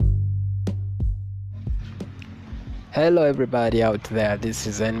Hello, everybody out there. This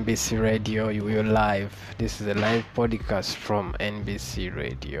is NBC Radio. We're live. This is a live podcast from NBC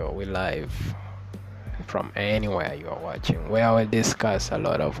Radio. We're live from anywhere you are watching, where we discuss a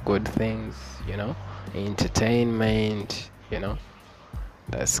lot of good things, entertainment,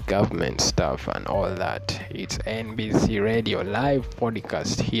 that's government stuff and all that. It's NBC Radio live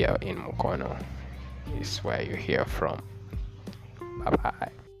podcast here in Mukono. It's where you hear from. Bye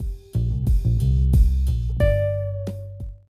bye.